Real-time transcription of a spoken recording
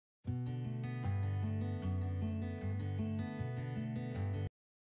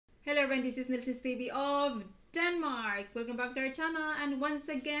Hello everyone, this is Nelson's TV of Denmark. Welcome back to our channel, and once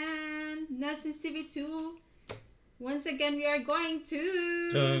again, Nelson's TV 2. Once again, we are going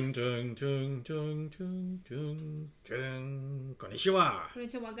to... Konnichiwa.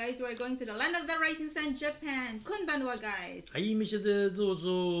 Konnichiwa guys, we are going to the land of the rising sun, Japan. Konbanwa guys.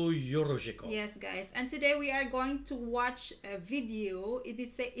 Yes guys, and today we are going to watch a video.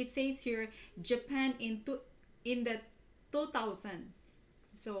 It says here, Japan in the 2000s.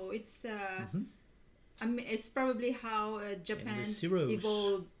 So it's it's probably how Japan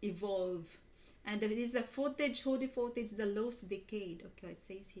evolve. And this is a footage, holy footage, the lost decade. Okay, it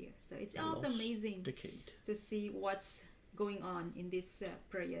says here. So it's also amazing to see what's going on in this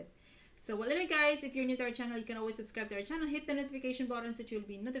period. So well, anyway guys, if you're new to our channel, you can always subscribe to our channel, hit the notification button so you'll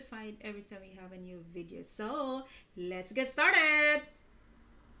be notified every time we have a new video. So let's get started.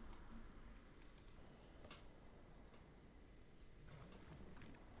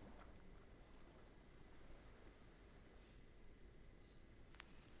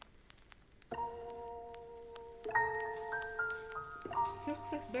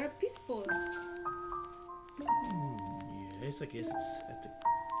 Looks like very peaceful. Yes, I guess it's at the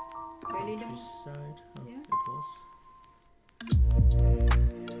countryside. Oh, yeah. It was.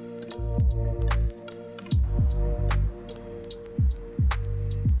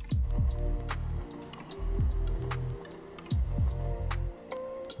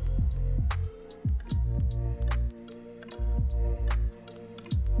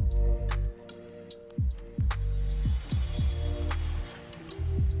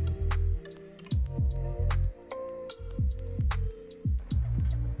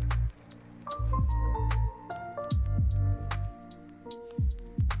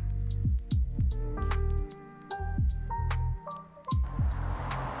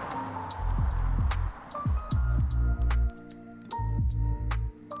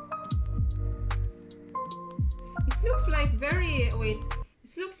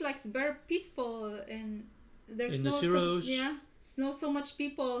 It looks like very peaceful, and there's not so much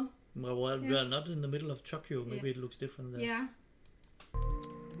people. Well, we are not in the middle of Tokyo. Maybe it looks different there. Yeah.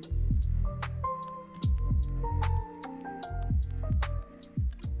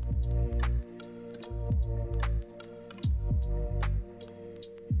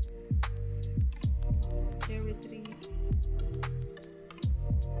 Cherry trees.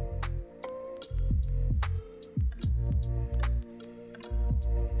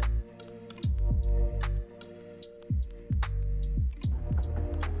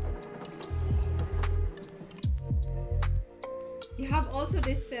 You have also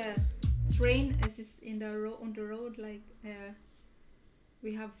this train as is in the on the road, like I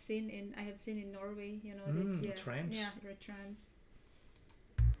have seen in Norway. You know, this trams. Yeah, there are trams.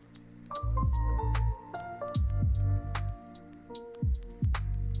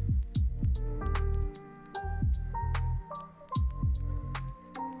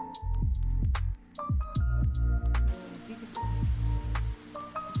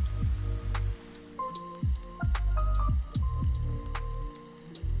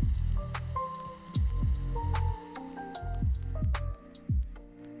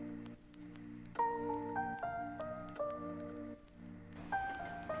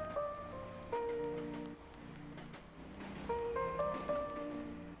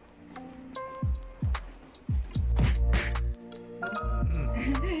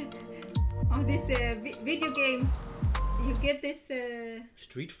 On these video games, you get this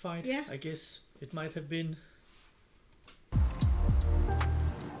Street Fight. Yeah. I guess it might have been. You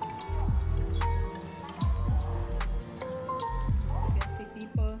can see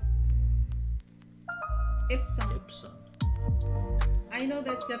people. Epson. I know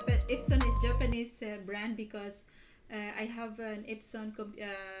that Epson is Japanese brand because I have an Epson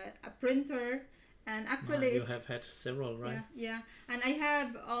a printer. And actually, you have had several, right? Yeah. And I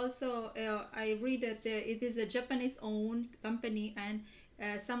have also, I read that it is a Japanese-owned company, and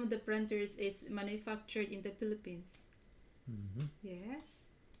some of the printers is manufactured in the Philippines. Yes.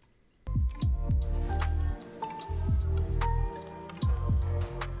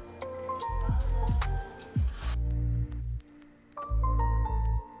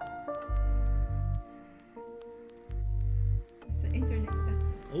 It's the internet stuff.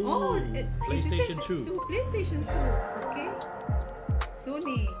 Oh, PlayStation 2. So PlayStation 2, okay.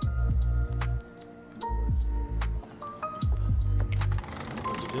 Sony.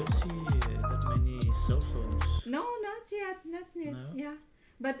 You don't see that many cell phones. No, not yet. No? Yeah,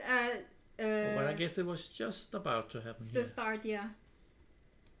 but well, I guess it was just about to happen. To start, yeah.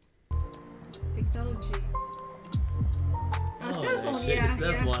 Technology. Cell phone,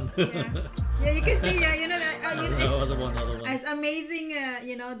 That's one. Yeah, you can see, you know that Another one. It's amazing,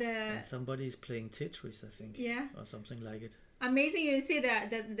 you know, and somebody is playing Tetris, I think. Yeah. Or something like it. Amazing, you see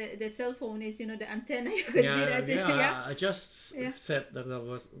the cell phone is, you know, the antenna. You can see that. Yeah, I just said that there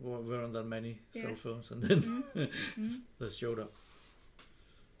weren't that many cell phones, and then they showed up.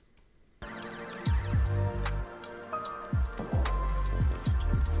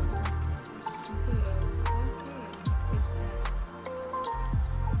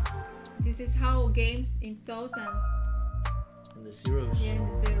 This is how games in thousands. In the zeros. Yeah, in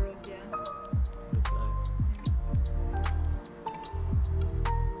the zeros, yeah. Look like.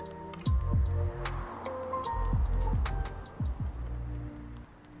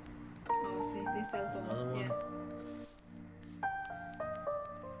 Oh, see, this cell phone. Another one. Yeah.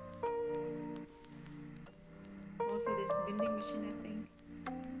 Also, this vending machine, I think.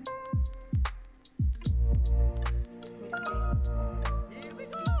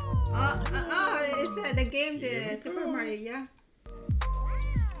 It's the game, the Super Mario, yeah.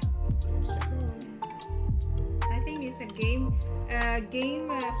 I think it's a game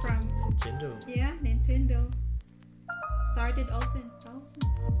from Nintendo. Yeah, Nintendo. Started also in thousands.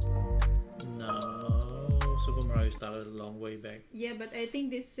 No, Super Mario started a long way back. Yeah, but I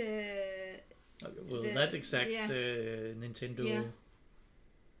think this. Well, that exact Nintendo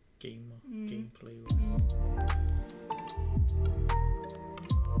gameplay.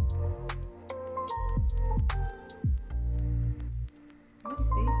 What is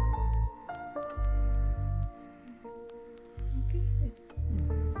this? Okay, it's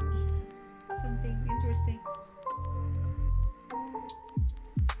something interesting.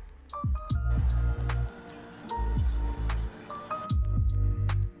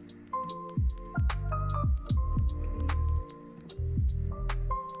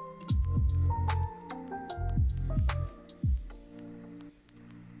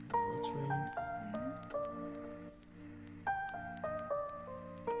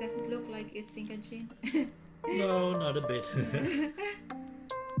 Does it look like it's Sinkanchin? No, not a bit. No,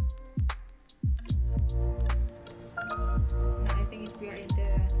 I think we are in the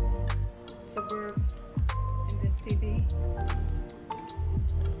suburb, in the city.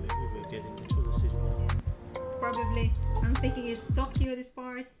 Maybe we're getting into the city now. Yeah. Probably, I'm thinking it's Tokyo, this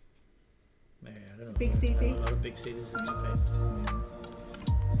part. Yeah, I don't know. Big city. A lot of big cities in Japan.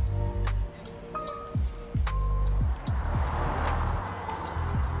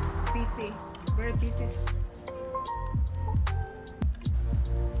 Busy, very busy.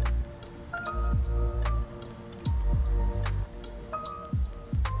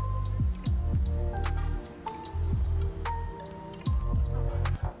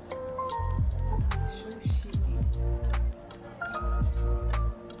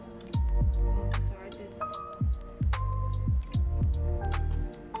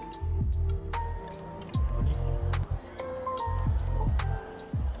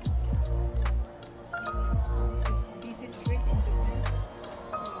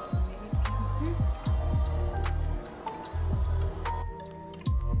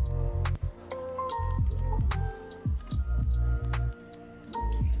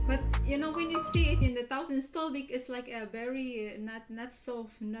 You know, when you see it in the thousands, still it's like a very not so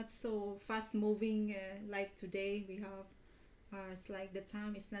fast moving like today we have. It's like the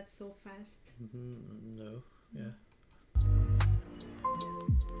time is not so fast. No, yeah.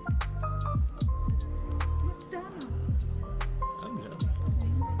 McDonald's. I'm done.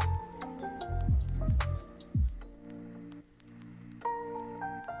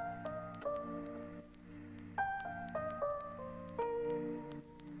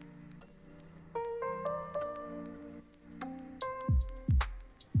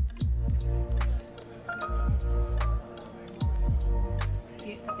 I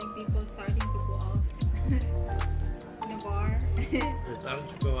think people starting to go out in a bar. They're starting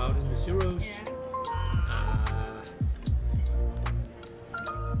to go out in the zeros. Yeah.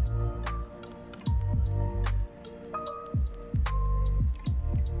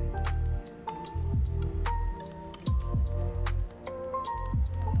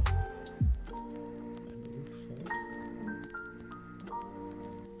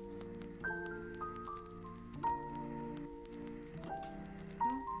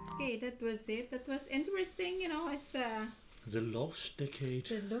 Okay, that was it. That was interesting, you know, it's The Lost Decade.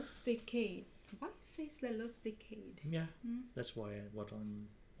 the lost decade. Why it says the lost decade? Yeah, that's what I'm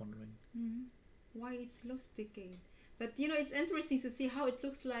wondering. Why it's lost decade? But you know, it's interesting to see how it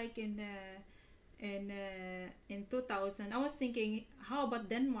looks like in 2000. I was thinking, how about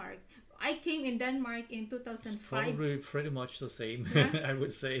Denmark? I came in Denmark in 2005. It's probably pretty much the same. Yeah. I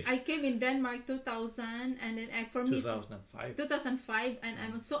would say. I came in Denmark 2000, and then for me 2005. 2005, and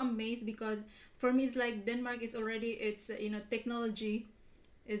I'm so amazed because for me it's like Denmark is already, it's technology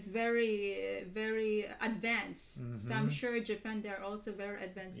is very very advanced. So I'm sure Japan, they're also very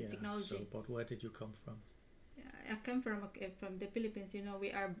advanced in technology. So, but where did you come from? I come from the Philippines.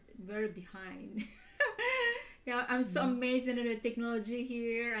 We are very behind. Yeah, I'm so amazed in the technology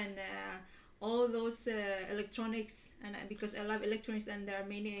here, and all those electronics, and because I love electronics, and there are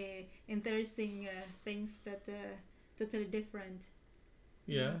many interesting things that totally different.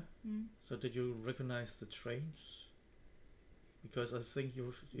 Yeah. So did you recognize the trains? Because I think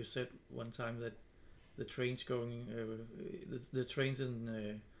you said one time that the trains going the trains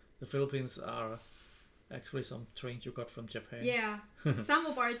in the Philippines are actually some trains you got from Japan. Yeah, some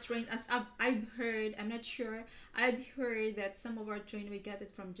of our trains, as I've heard, I'm not sure, I've heard that some of our train we get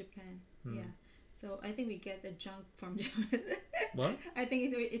it from Japan. Yeah, so I think we get the junk from Japan. What? I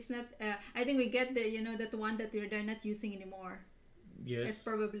think it's not. I think we get the that one that they're not using anymore. Yes. It's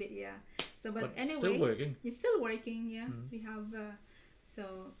probably, yeah. So but anyway, still working. It's still working. Yeah, we have.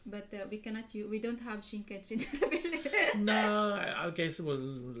 But we cannot use. We don't have Shinkansen. No, I guess it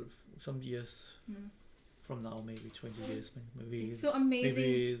will some years. From now, maybe 20 years, maybe. It's so amazing.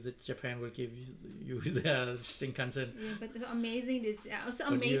 Maybe Japan will give you their Shinkansen. Yeah, but so amazing. It's also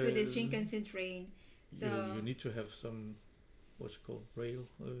amazing with the Shinkansen train. So you need to have some, what's it called,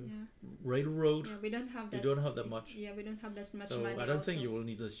 railroad. Yeah, we don't have that. You don't have that much. Yeah, we don't have that much so money. I don't think you will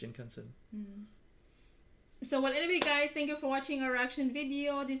need the Shinkansen. So well, anyway guys, thank you for watching our reaction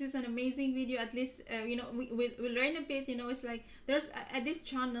video. This is an amazing video. At least we learn a bit. It's like there's at this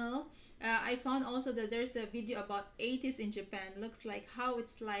channel. I found also that there's a video about 80s in Japan. Looks like how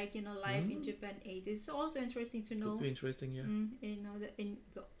it's like, life in Japan 80s. It's also interesting to know. Could be interesting, yeah. In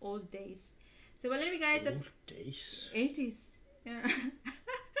the old days. So well, anyway, guys, old days. 80s. Yeah.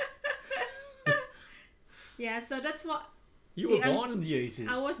 Yeah. So that's what. You were born in the 80s.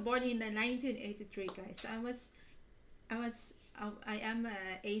 I was born in 1983, guys. I am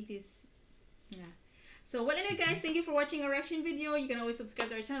 80s. Yeah. So well, anyway guys, thank you for watching our reaction video. You can always subscribe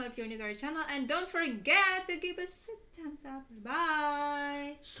to our channel if you're new to our channel, and don't forget to give us a thumbs up.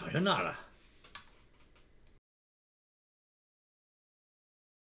 Bye. Sayonara.